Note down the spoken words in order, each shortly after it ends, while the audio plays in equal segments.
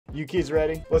You kids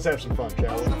ready? Let's have some fun,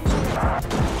 shall we?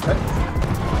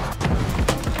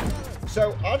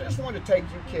 So I just wanted to take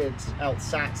you kids out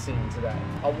sightseeing today.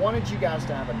 I wanted you guys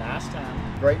to have a nice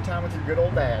time, great time with your good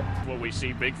old dad. Will we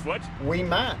see Bigfoot? We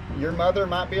might. Your mother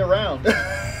might be around.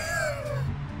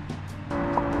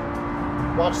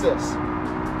 Watch this.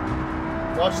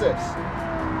 Watch this.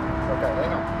 Okay,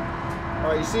 hang on.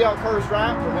 All right, you see how it curves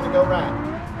right? We're gonna go right.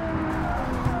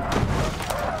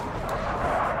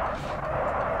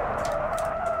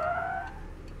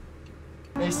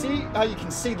 Now you see how you can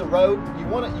see the road? You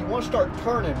want to start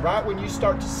turning right when you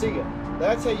start to see it.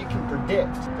 That's how you can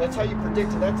predict. That's how you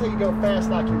predict it. That's how you go fast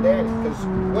like your daddy. Because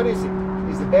what is he?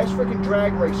 He's the best freaking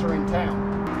drag racer in town.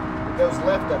 It goes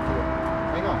left up here.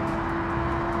 Hang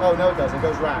on. Oh no, it doesn't. It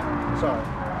goes right. Sorry.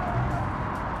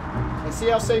 And see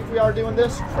how safe we are doing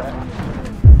this? Crap.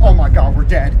 Oh my God, we're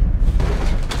dead.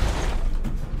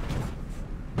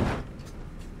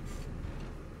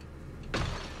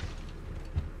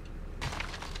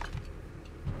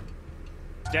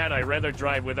 Dad, I'd rather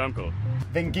drive with Uncle.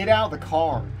 Then get out of the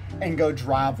car and go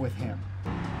drive with him.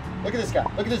 Look at this guy.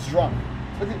 Look at this drunk.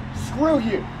 Screw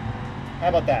you. How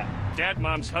about that? Dad,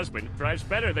 Mom's husband drives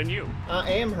better than you. I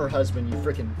am her husband, you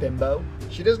freaking bimbo.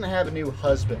 She doesn't have a new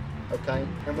husband, okay?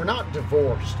 And we're not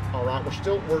divorced, all right?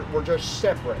 We're just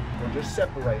separate. We're just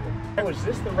separated. Oh, is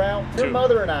this the route? Your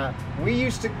mother and I, we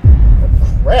used to...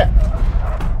 Oh,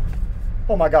 crap.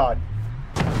 Oh my God.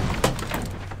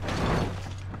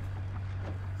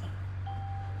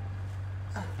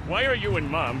 Why are you and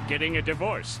Mom getting a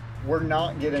divorce? We're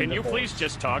not getting Can you divorced. please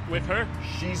just talk with her?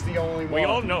 She's the only one. We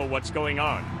all know what's going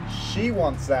on. She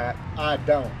wants that. I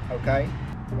don't, okay?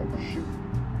 Oh, shoot.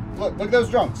 Look at those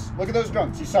drunks. Look at those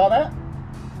drunks. You saw that?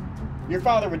 Your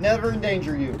father would never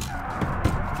endanger you.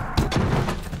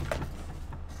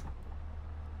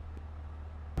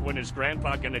 When is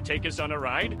Grandpa gonna take us on a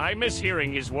ride? I miss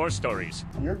hearing his war stories.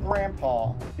 Your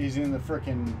grandpa is in the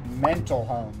frickin' mental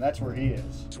home. That's where he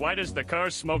is. So why does the car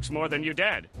smokes more than your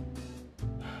dad?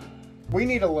 We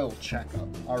need a little checkup,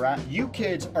 all right? You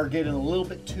kids are getting a little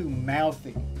bit too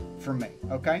mouthy for me,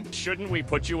 okay? Shouldn't we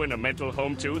put you in a mental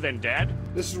home too, then, Dad?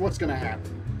 This is what's gonna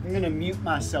happen. I'm gonna mute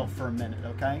myself for a minute,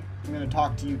 okay? I'm gonna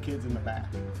talk to you kids in the back.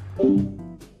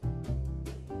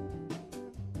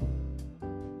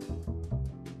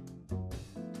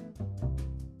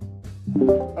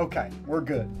 Okay, we're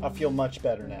good. I feel much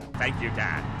better now. Thank you,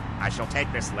 Dad. I shall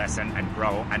take this lesson and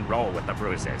grow and roll with the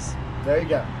bruises. There you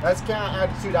go. That's the kind of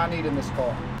attitude I need in this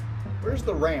car. Where's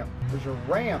the ramp? There's a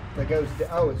ramp that goes down.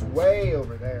 Oh, it's way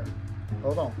over there.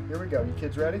 Hold on. Here we go. You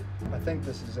kids ready? I think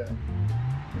this is it.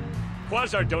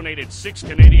 Quasar donated $6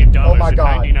 Canadian Oh my and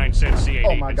God. 99 cents C80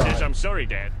 Oh my and God. says, I'm sorry,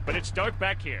 Dad, but it's dark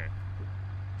back here.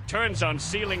 Turns on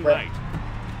ceiling Right. light.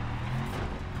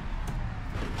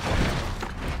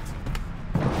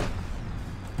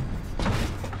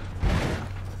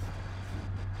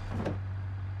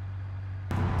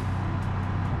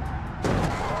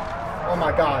 Oh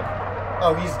my God.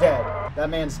 Oh, he's dead. That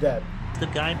man's dead. The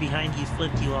guy behind you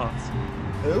flipped you off.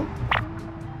 Who?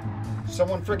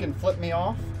 Someone freaking flipped me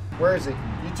off? Where is he?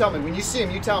 You tell me. When you see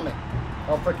him, you tell me.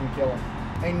 I'll freaking kill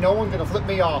him. Ain't no one gonna flip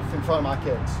me off in front of my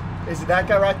kids. Is it that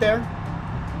guy right there?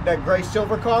 That gray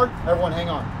silver car? Everyone, hang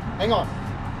on. Hang on.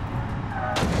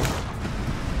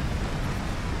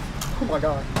 Oh my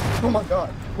God. Oh my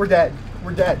God. We're dead.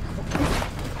 We're dead.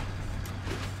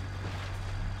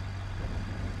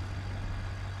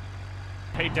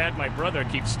 Hey, Dad, my brother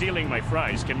keeps stealing my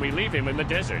fries. Can we leave him in the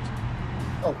desert?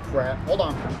 Oh crap. Hold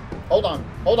on. Hold on.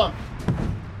 Hold on.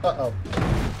 Uh-oh.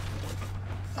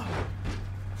 Oh.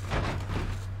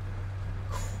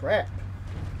 Crap.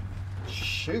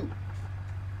 Shoot.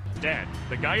 Dad,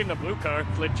 the guy in the blue car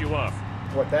flipped you off.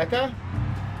 What, that guy?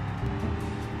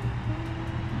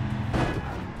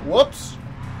 Whoops.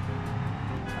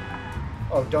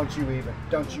 Oh, don't you even.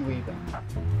 Don't you even.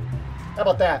 How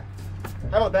about that?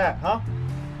 How about that, huh?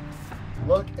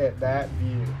 Look at that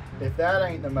view. If that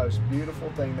ain't the most beautiful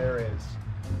thing there is.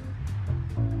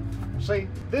 See,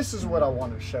 this is what I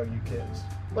wanted to show you kids.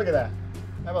 Look at that.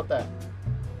 How about that?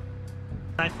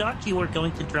 I thought you were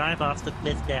going to drive off the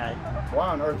cliff, Dad. Why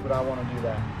on earth would I want to do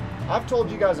that? I've told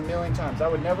you guys a million times, I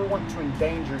would never want to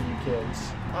endanger you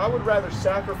kids. I would rather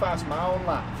sacrifice my own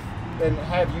life than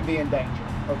have you be in danger,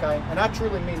 okay? And I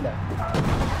truly mean that.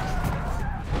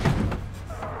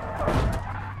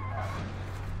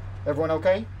 Everyone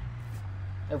okay?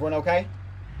 Everyone okay?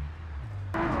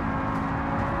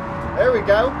 There we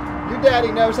go. Your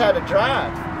daddy knows how to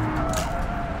drive.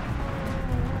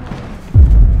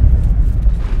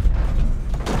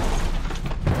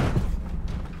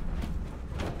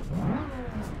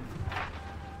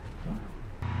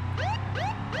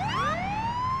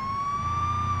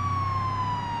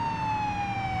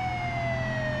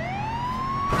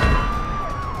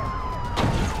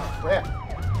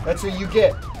 That's what you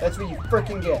get. That's what you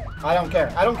freaking get. I don't care.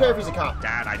 I don't care if he's a cop.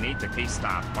 Dad, I need the key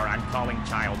stop, or I'm calling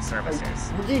child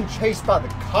services. We're getting chased by the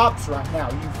cops right now,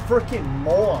 you freaking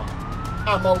moron.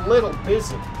 I'm a little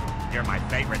busy. You're my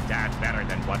favorite dad, better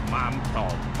than what Mom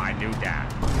told my new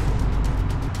dad.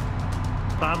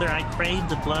 Father, I crave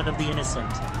the blood of the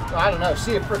innocent. I don't know.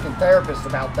 See a freaking therapist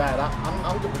about that.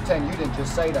 I'm gonna pretend you didn't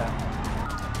just say that.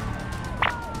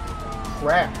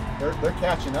 Crap. They're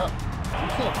catching up. We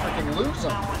can't freaking lose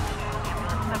them.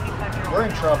 We're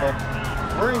in trouble.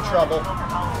 We're in trouble.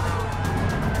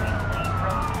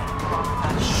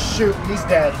 Shoot, he's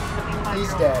dead.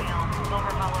 He's dead.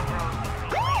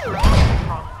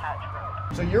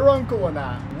 So your uncle and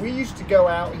I, we used to go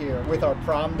out here with our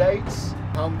prom dates,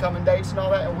 homecoming dates and all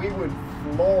that, and we would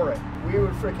floor it. We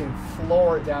would freaking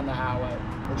floor it down the highway.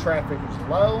 The traffic was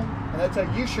low, and that's how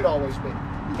you should always be.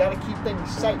 You gotta keep things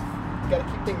safe. You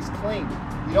gotta keep things clean.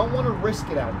 You don't want to risk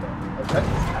it out there, okay?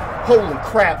 Holy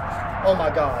crap. Oh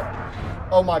my God.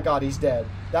 Oh my God, he's dead.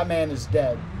 That man is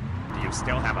dead. Do you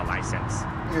still have a license?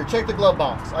 Here, check the glove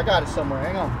box. I got it somewhere.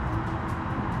 Hang on.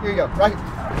 Here you go. Right here.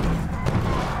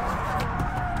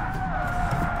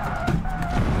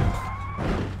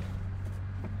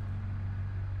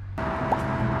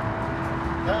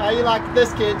 How you like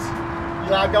this, kids?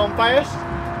 You like going fast?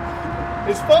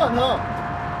 It's fun, huh?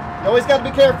 You always got to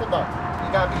be careful, though. You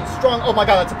got to be strong. Oh, my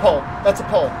God, that's a pole. That's a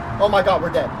pole. Oh, my God,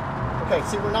 we're dead. Okay,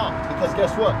 see, we're not. Because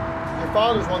guess what? Your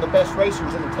father's one of the best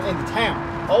racers in the town.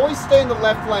 Always stay in the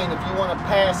left lane if you want to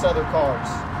pass other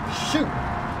cars. Shoot.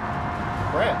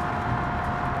 Crap.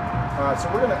 All right,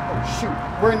 so we're going to... Oh, shoot.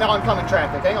 We're in oncoming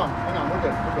traffic. Hang on. Hang on. We're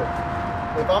good. We're good.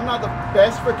 If I'm not the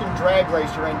best freaking drag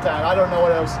racer in town, I don't know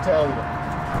what else to tell you.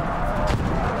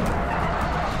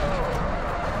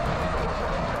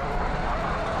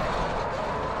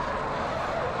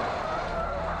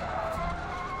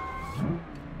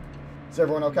 Is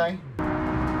everyone okay?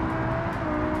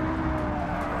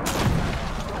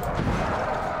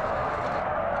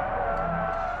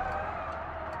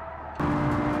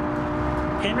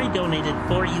 Henry donated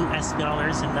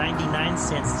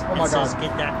 $4.99 Oh my and says God.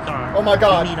 get that car. Oh my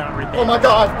God. We need our revenge. Oh my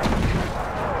God.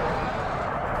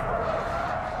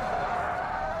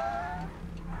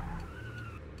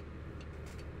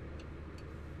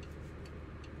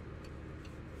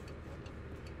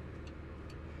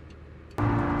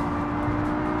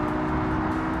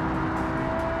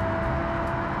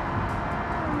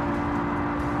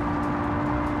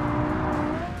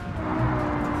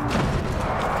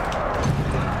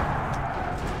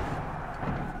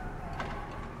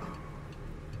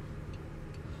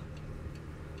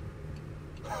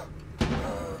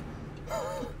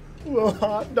 Well,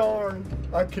 hot darn.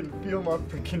 I can feel my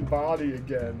freaking body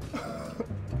again.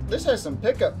 This has some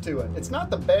pickup to it. It's not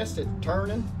the best at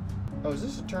turning. Oh, is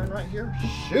this a turn right here?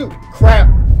 Shoot. Crap.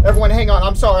 Everyone hang on.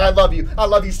 I'm sorry. I love you. I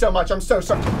love you so much. I'm so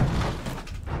sorry.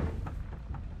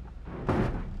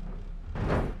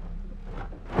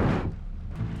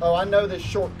 Oh, I know this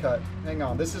shortcut. Hang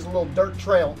on. This is a little dirt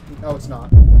trail. No, it's not.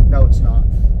 No, it's not.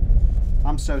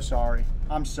 I'm so sorry.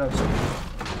 I'm so sorry.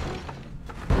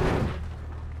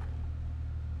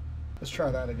 Let's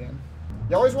try that again.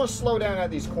 You always want to slow down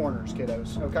at these corners,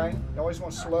 kiddos, okay? You always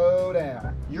want to slow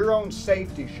down. Your own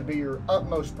safety should be your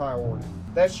utmost priority.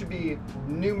 That should be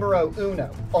numero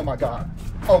uno. Oh my God.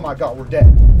 Oh my God, we're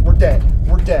dead. We're dead.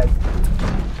 We're dead.